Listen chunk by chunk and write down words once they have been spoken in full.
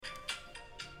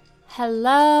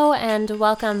Hello and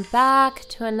welcome back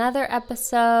to another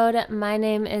episode. My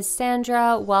name is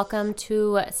Sandra. Welcome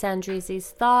to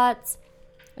Sandrizi's Thoughts.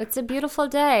 It's a beautiful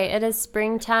day. It is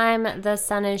springtime. The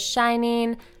sun is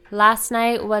shining. Last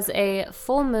night was a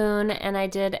full moon and I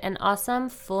did an awesome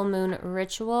full moon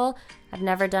ritual. I've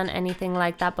never done anything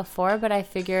like that before, but I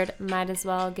figured might as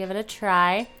well give it a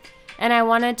try. And I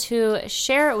wanted to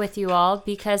share it with you all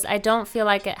because I don't feel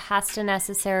like it has to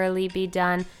necessarily be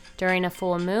done during a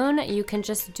full moon. You can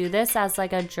just do this as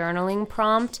like a journaling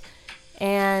prompt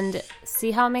and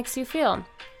see how it makes you feel.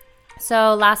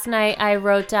 So last night I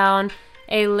wrote down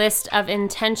a list of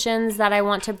intentions that I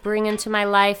want to bring into my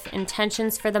life,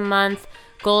 intentions for the month,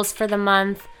 goals for the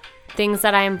month, things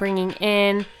that I am bringing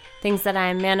in, things that I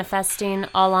am manifesting,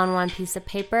 all on one piece of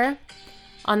paper.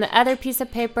 On the other piece of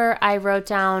paper, I wrote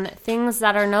down things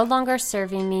that are no longer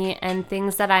serving me and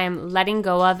things that I am letting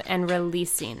go of and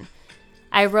releasing.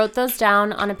 I wrote those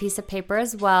down on a piece of paper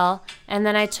as well, and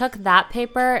then I took that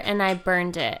paper and I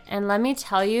burned it. And let me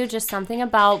tell you just something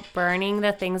about burning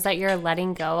the things that you're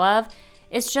letting go of.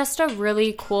 It's just a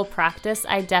really cool practice.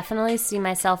 I definitely see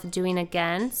myself doing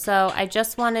again. So I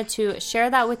just wanted to share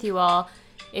that with you all.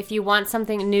 If you want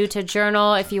something new to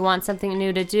journal, if you want something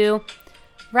new to do,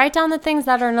 write down the things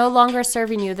that are no longer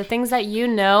serving you, the things that you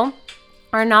know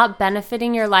are not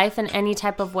benefiting your life in any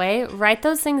type of way. Write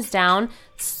those things down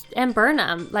and burn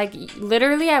them. Like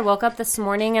literally I woke up this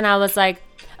morning and I was like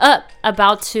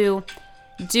about to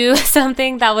do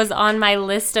something that was on my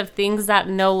list of things that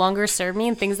no longer serve me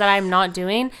and things that I'm not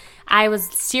doing. I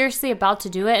was seriously about to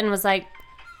do it and was like,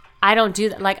 I don't do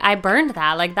that. Like I burned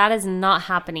that. Like that is not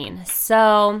happening.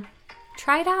 So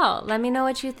try it out. Let me know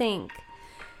what you think.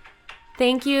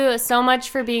 Thank you so much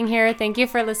for being here. Thank you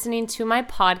for listening to my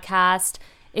podcast.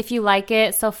 If you like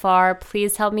it so far,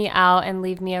 please help me out and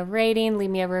leave me a rating, leave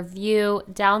me a review,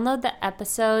 download the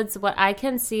episodes. What I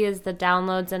can see is the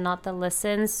downloads and not the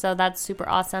listens, so that's super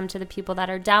awesome to the people that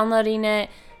are downloading it.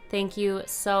 Thank you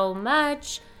so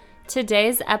much.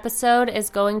 Today's episode is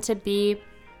going to be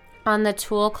on the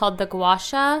tool called the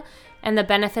guasha and the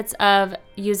benefits of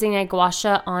using a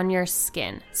guasha on your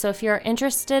skin. So if you're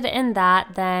interested in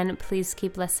that, then please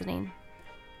keep listening.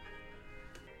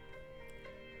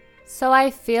 So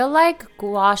I feel like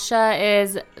guasha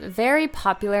is very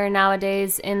popular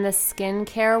nowadays in the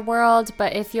skincare world,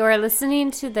 but if you're listening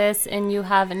to this and you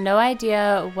have no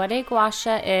idea what a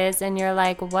guasha is and you're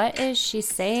like, what is she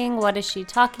saying? What is she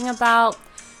talking about?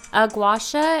 A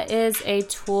guasha is a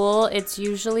tool. It's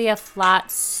usually a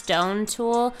flat stone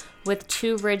tool with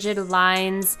two rigid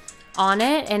lines on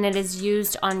it, and it is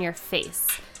used on your face.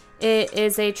 It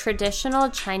is a traditional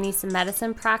Chinese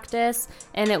medicine practice,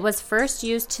 and it was first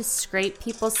used to scrape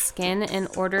people's skin in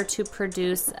order to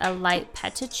produce a light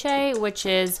pettite, which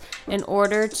is in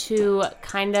order to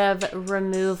kind of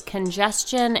remove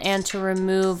congestion and to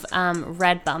remove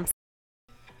red bumps.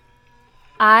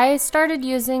 I started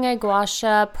using a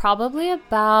guasha probably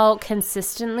about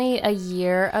consistently a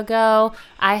year ago.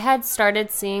 I had started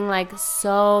seeing like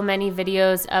so many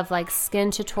videos of like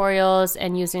skin tutorials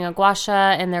and using a guasha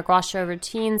and their guasha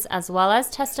routines, as well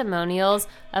as testimonials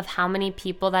of how many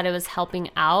people that it was helping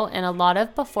out, and a lot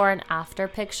of before and after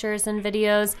pictures and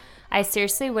videos. I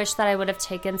seriously wish that I would have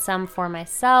taken some for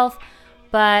myself,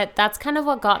 but that's kind of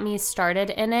what got me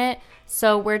started in it.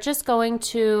 So we're just going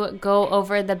to go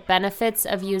over the benefits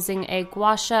of using a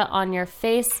guasha on your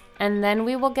face, and then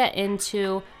we will get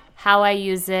into how I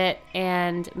use it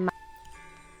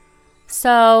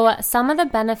So some of the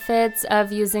benefits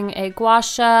of using a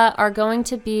guasha are going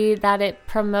to be that it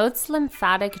promotes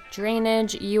lymphatic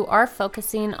drainage. You are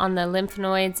focusing on the lymph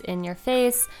nodes in your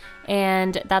face,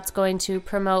 and that's going to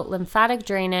promote lymphatic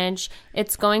drainage.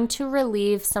 It's going to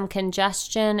relieve some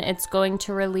congestion. It's going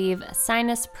to relieve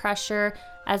sinus pressure,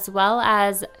 as well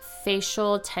as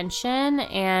facial tension,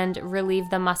 and relieve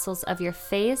the muscles of your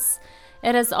face.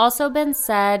 It has also been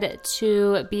said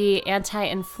to be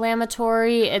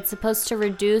anti-inflammatory. It's supposed to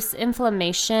reduce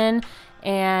inflammation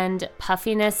and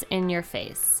puffiness in your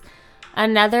face.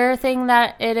 Another thing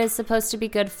that it is supposed to be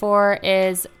good for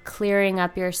is clearing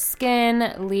up your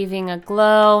skin, leaving a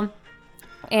glow,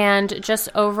 and just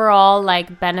overall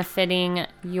like benefiting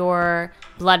your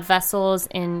blood vessels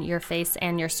in your face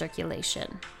and your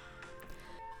circulation.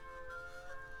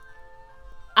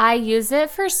 I use it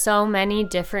for so many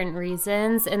different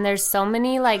reasons, and there's so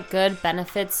many like good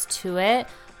benefits to it.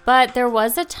 But there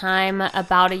was a time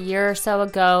about a year or so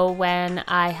ago when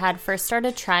I had first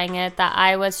started trying it that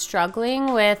I was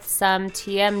struggling with some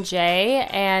TMJ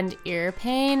and ear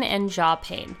pain and jaw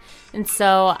pain. And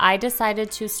so I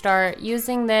decided to start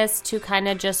using this to kind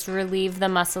of just relieve the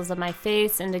muscles of my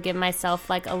face and to give myself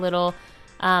like a little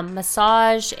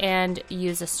massage and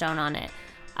use a stone on it.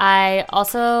 I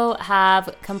also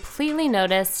have completely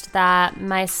noticed that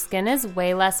my skin is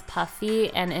way less puffy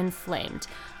and inflamed.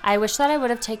 I wish that I would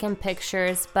have taken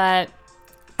pictures, but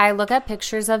I look at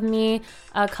pictures of me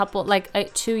a couple,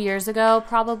 2 years ago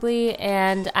probably,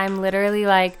 and I'm literally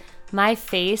like, my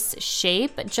face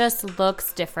shape just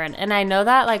looks different. And I know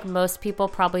that like most people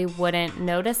probably wouldn't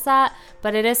notice that,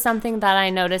 but it is something that I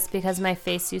noticed because my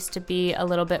face used to be a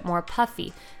little bit more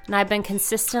puffy. And I've been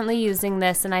consistently using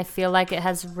this, and I feel like it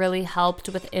has really helped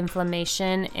with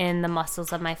inflammation in the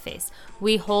muscles of my face.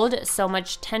 We hold so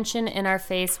much tension in our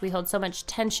face. We hold so much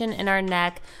tension in our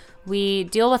neck. We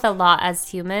deal with a lot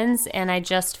as humans, and I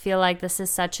just feel like this is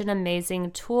such an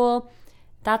amazing tool.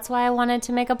 That's why I wanted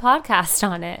to make a podcast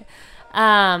on it.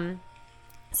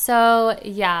 So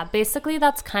yeah, basically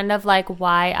that's kind of like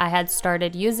why I had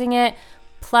started using it.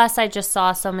 Plus I just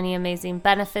saw so many amazing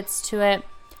benefits to it.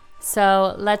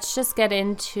 So let's just get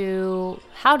into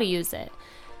how to use it.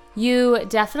 You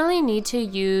definitely need to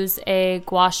use a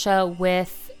guasha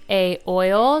with a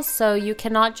oil. So you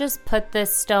cannot just put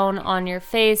this stone on your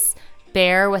face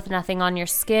bare with nothing on your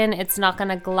skin. It's not going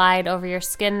to glide over your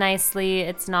skin nicely.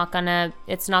 It's not going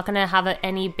to have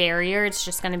any barrier. It's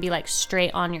just going to be like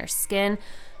straight on your skin.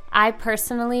 I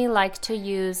personally like to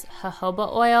use jojoba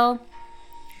oil.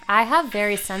 I have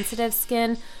very sensitive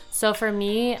skin, so for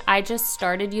me, I just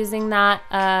started using that.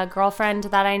 A girlfriend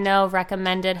that I know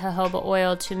recommended jojoba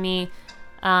oil to me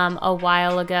a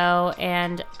while ago,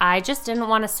 and I just didn't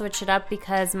want to switch it up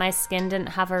because my skin didn't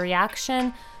have a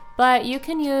reaction. But you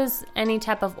can use any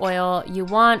type of oil you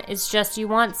want. It's just you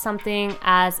want something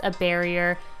as a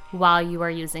barrier while you are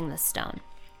using the stone.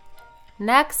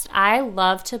 Next, I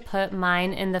love to put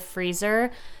mine in the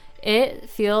freezer. It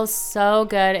feels so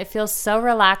good. It feels so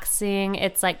relaxing.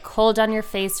 It's like cold on your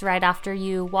face right after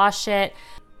you wash it.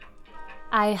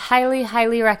 I highly,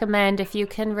 highly recommend if you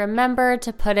can remember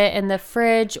to put it in the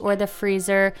fridge or the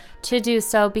freezer to do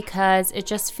so because it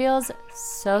just feels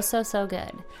so, so, so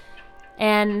good.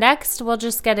 And next, we'll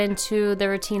just get into the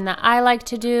routine that I like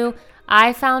to do.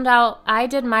 I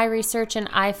did my research and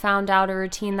I found out a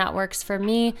routine that works for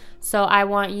me. So I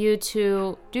want you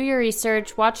to do your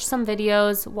research, watch some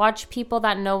videos, watch people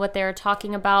that know what they're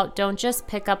talking about. Don't just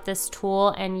pick up this tool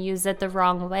and use it the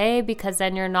wrong way because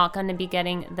then you're not going to be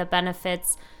getting the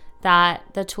benefits that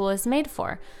the tool is made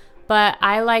for. But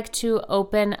I like to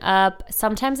open up,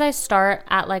 sometimes I start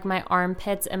at like my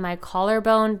armpits and my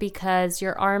collarbone because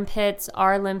your armpits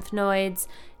are lymph nodes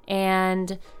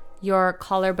and your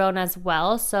collarbone as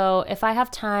well. So if I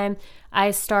have time,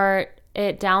 I start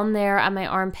it down there at my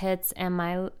armpits and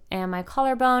my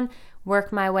collarbone,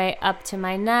 work my way up to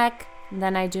my neck,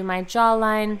 then I do my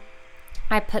jawline.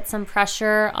 I put some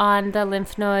pressure on the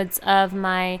lymph nodes of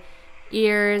my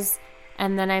ears,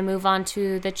 and then I move on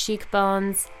to the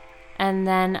cheekbones. And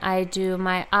then I do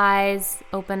my eyes,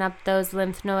 open up those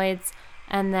lymph nodes,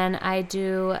 and then I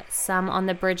do some on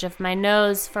the bridge of my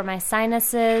nose for my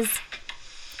sinuses.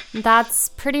 That's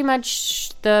pretty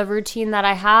much the routine that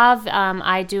I have.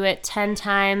 I do it 10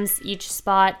 times each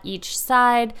spot, each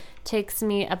side. Takes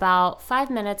me about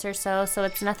 5 minutes or so, so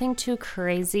it's nothing too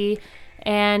crazy.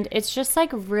 And it's just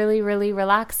like really, really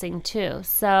relaxing too.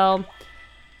 So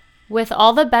with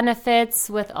all the benefits,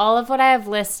 with all of what I have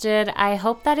listed, I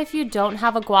hope that if you don't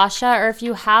have a guasha or if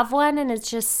you have one and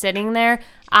it's just sitting there,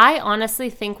 I honestly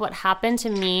think what happened to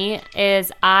me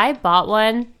is I bought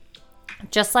one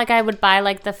just like I would buy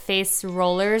like the face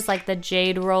rollers, like the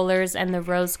jade rollers and the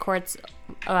rose quartz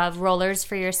rollers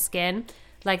for your skin,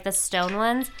 like the stone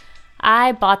ones.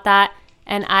 I bought that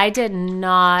and I did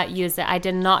not use it. I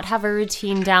did not have a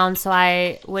routine down so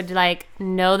I would like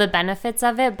know the benefits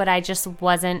of it, but I just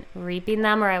wasn't reaping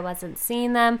them or I wasn't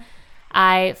seeing them.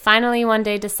 I finally one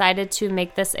day decided to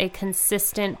make this a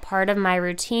consistent part of my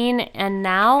routine, and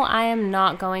now I am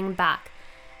not going back.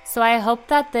 So I hope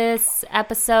that this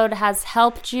episode has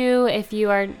helped you if you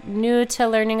are new to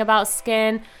learning about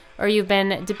skin or you've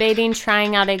been debating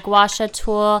trying out a guasha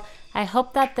tool. I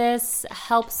hope that this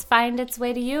helps find its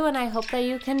way to you, and I hope that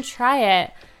you can try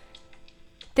it.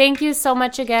 Thank you so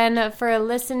much again for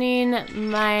listening.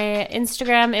 My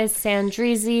Instagram is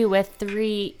Sandrizi with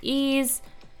 3 E's.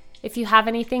 If you have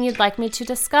anything you'd like me to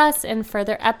discuss in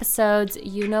further episodes,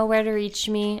 you know where to reach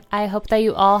me. I hope that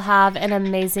you all have an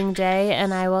amazing day,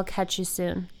 and I will catch you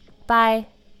soon. Bye.